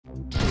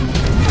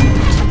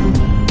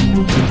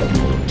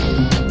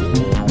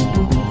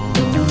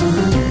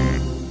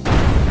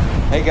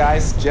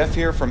guys, Jeff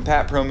here from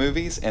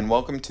patpromovies, and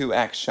welcome to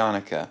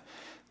Actionakkuh.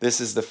 This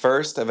is the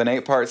first of an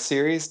 8-part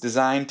series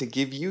designed to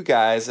give you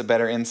guys a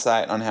better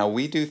insight on how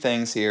we do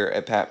things here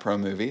at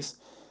patpromovies,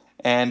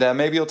 and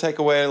maybe you'll take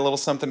away a little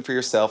something for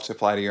yourself to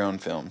apply to your own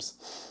films.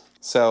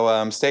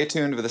 So stay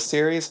tuned with the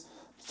series.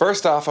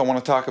 First off, I want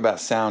to talk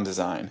about sound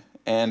design,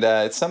 and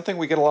it's something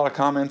we get a lot of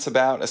comments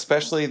about,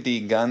 especially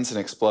the guns and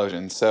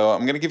explosions. So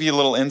I'm going to give you a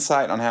little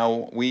insight on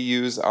how we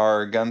use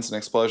our guns and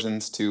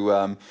explosions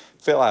to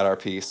fill out our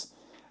piece.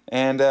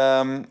 And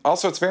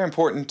also, it's very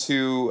important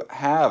to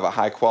have a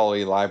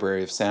high-quality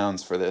library of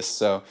sounds for this.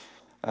 So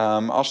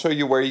I'll show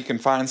you where you can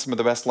find some of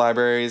the best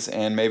libraries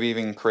and maybe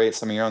even create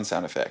some of your own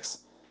sound effects.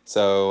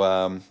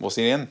 So we'll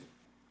see you in.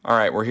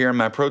 Alright, we're here in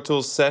my Pro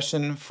Tools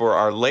session for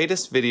our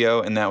latest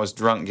video, and that was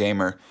Drunk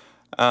Gamer.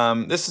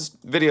 This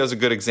video is a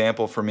good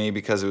example for me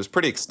because it was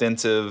pretty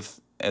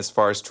extensive as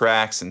far as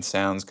tracks and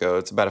sounds go.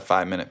 It's about a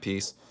 5-minute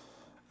piece.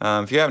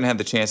 If you haven't had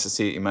the chance to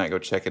see it, you might go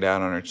check it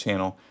out on our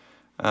channel.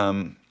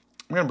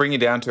 I'm going to bring you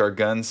down to our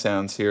gun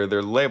sounds here.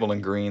 They're labeled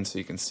in green so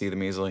you can see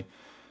them easily.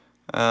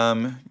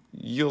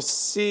 You'll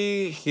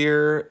see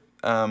here,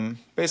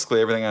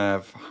 basically everything I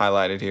have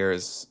highlighted here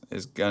is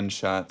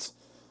gunshots.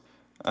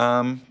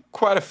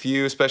 Quite a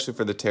few, especially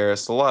for the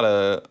terrorists. A lot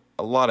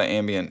of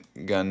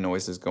ambient gun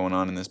noises going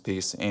on in this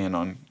piece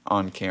and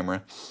on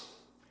camera.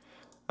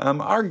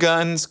 Our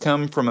guns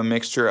come from a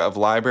mixture of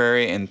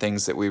library and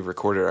things that we've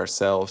recorded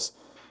ourselves.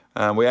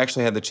 We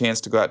actually had the chance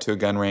to go out to a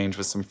gun range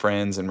with some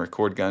friends and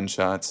record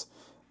gunshots,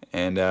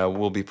 and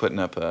we'll be putting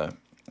up a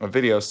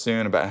video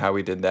soon about how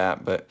we did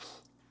that, but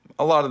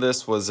a lot of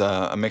this was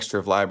a mixture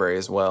of library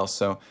as well.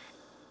 So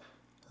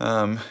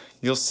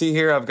you'll see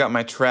here I've got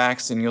my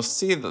tracks, and you'll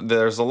see that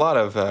there's a lot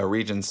of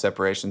region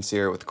separations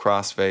here with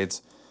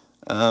crossfades.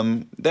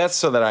 That's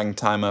so that I can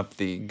time up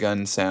the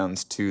gun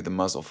sounds to the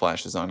muzzle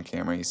flashes on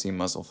camera. You see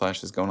muzzle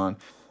flashes going on.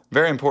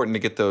 Very important to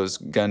get those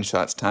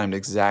gunshots timed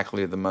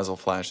exactly to the muzzle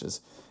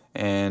flashes.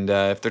 And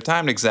if they're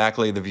timed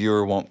exactly, the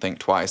viewer won't think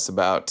twice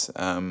about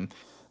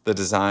the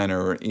design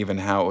or even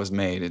how it was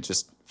made. It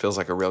just feels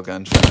like a real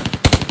gunshot.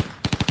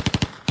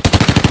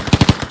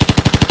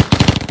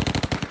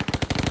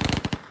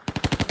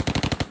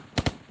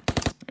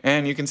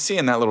 And you can see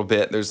in that little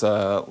bit, there's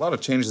a lot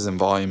of changes in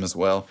volume as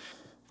well.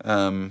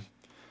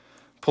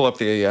 Pull up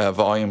the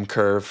volume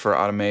curve for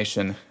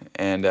automation,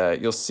 and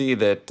you'll see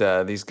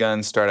that these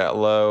guns start out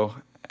low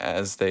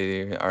as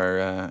they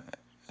are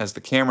as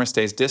the camera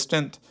stays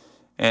distant,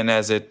 and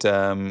as it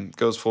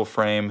goes full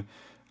frame,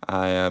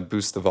 I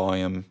boost the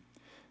volume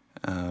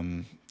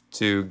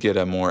to get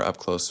a more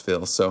up-close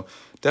feel. So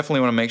definitely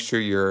want to make sure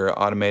you're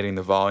automating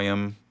the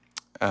volume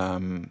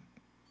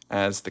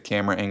as the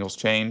camera angles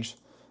change,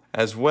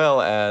 as well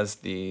as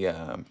the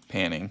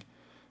panning.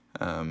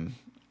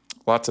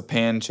 Lots of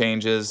pan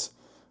changes.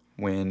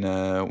 When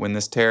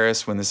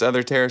this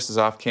other terrorist is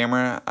off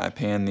camera, I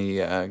pan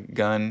the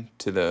gun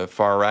to the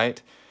far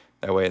right.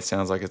 That way it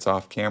sounds like it's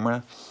off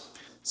camera.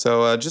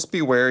 So just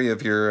be wary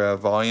of your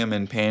volume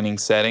and panning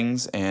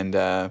settings,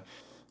 and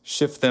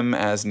shift them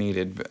as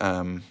needed.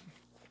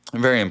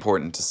 Very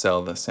important to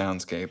sell the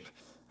soundscape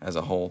as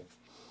a whole.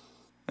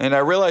 And I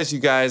realize you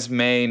guys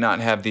may not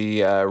have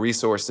the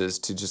resources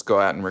to just go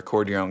out and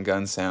record your own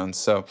gun sounds.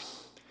 So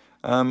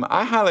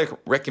I highly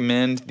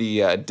recommend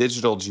the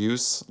Digital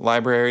Juice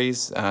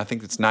libraries. I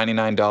think it's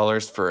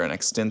 $99 for an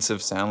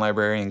extensive sound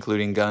library,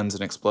 including guns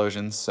and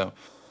explosions. So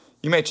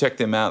you may check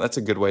them out. That's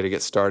a good way to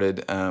get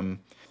started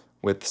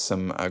with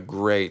some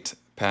great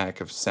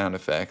pack of sound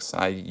effects.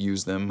 I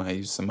use them. I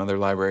use some other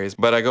libraries,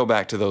 but I go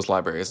back to those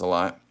libraries a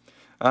lot.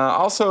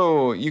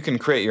 Also, you can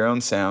create your own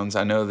sounds.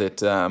 I know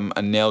that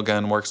a nail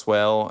gun works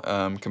well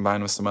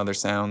combined with some other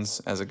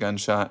sounds as a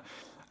gunshot.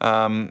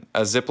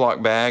 A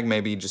Ziploc bag,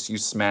 maybe just you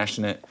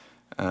smashing it,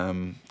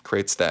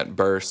 creates that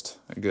burst,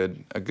 a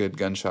good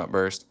gunshot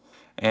burst.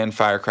 And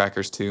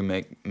firecrackers too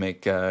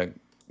make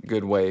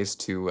good ways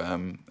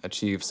to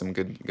achieve some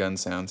good gun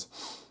sounds.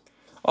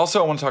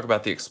 Also, I want to talk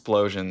about the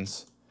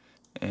explosions,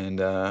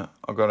 and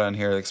I'll go down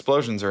here. The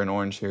explosions are in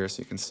orange here, so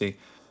you can see.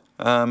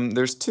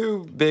 There's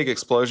two big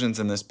explosions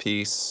in this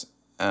piece.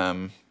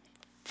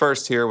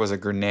 First here was a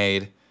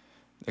grenade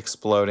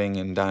exploding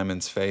in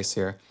Diamond's face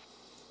here.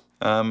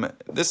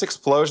 This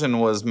explosion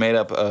was made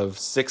up of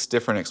 6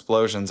 different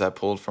explosions I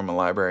pulled from a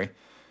library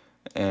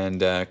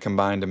and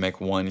combined to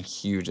make one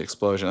huge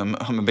explosion.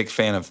 I'm a big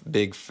fan of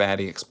big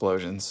fatty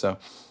explosions, so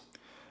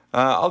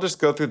I'll just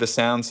go through the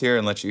sounds here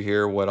and let you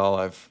hear what all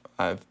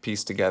I've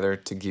pieced together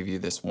to give you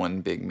this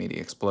one big meaty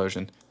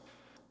explosion.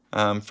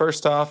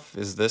 First off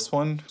is this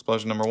one,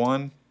 explosion number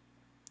 1.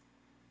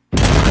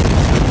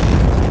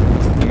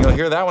 And you'll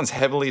hear that one's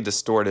heavily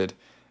distorted.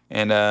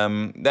 And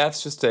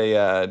that's just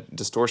a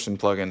distortion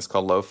plugin. It's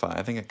called Lo-Fi.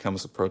 I think it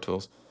comes with Pro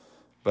Tools.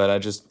 But I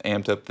just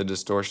amped up the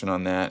distortion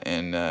on that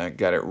and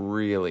got it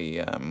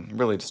really,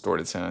 really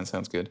distorted sound. It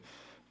sounds good.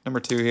 Number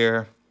 2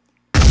 here.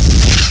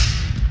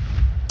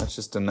 That's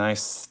just a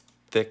nice,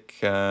 thick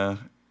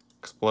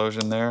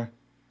explosion there.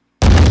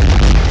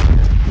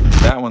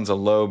 That one's a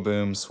low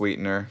boom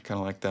sweetener, kind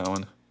of like that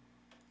one.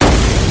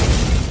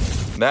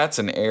 That's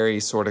an airy,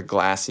 sort of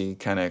glassy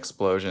kind of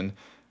explosion.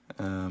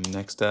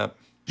 Next up,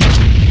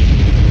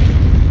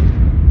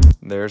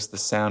 there's the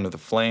sound of the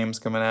flames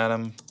coming at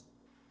him.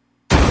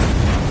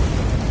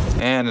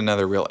 And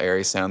another real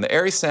airy sound. The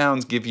airy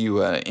sounds give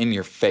you an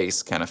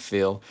in-your-face kind of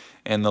feel,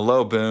 and the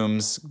low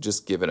booms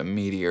just give it a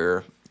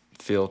meteor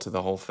feel to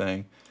the whole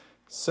thing.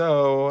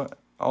 So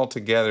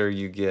altogether,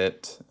 you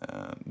get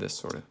this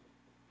sort of.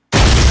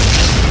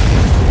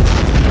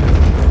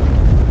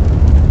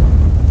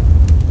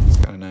 It's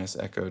got a nice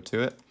echo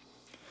to it.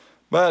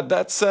 But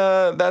that's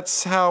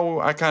how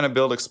I kind of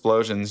build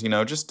explosions. You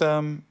know, just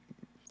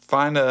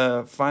find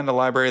a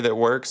library that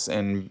works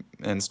and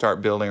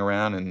start building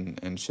around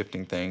and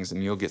shifting things,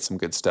 and you'll get some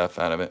good stuff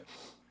out of it.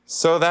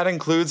 So that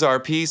includes our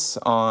piece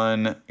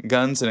on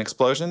guns and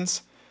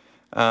explosions.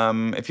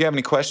 If you have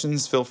any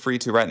questions, feel free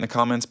to write in the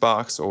comments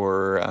box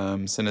or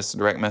send us a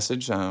direct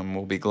message.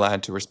 We'll be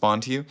glad to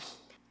respond to you.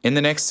 In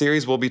the next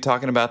series, we'll be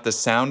talking about the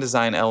sound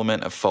design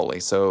element of Foley,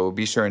 so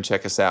be sure and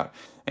check us out.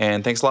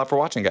 And thanks a lot for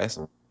watching, guys.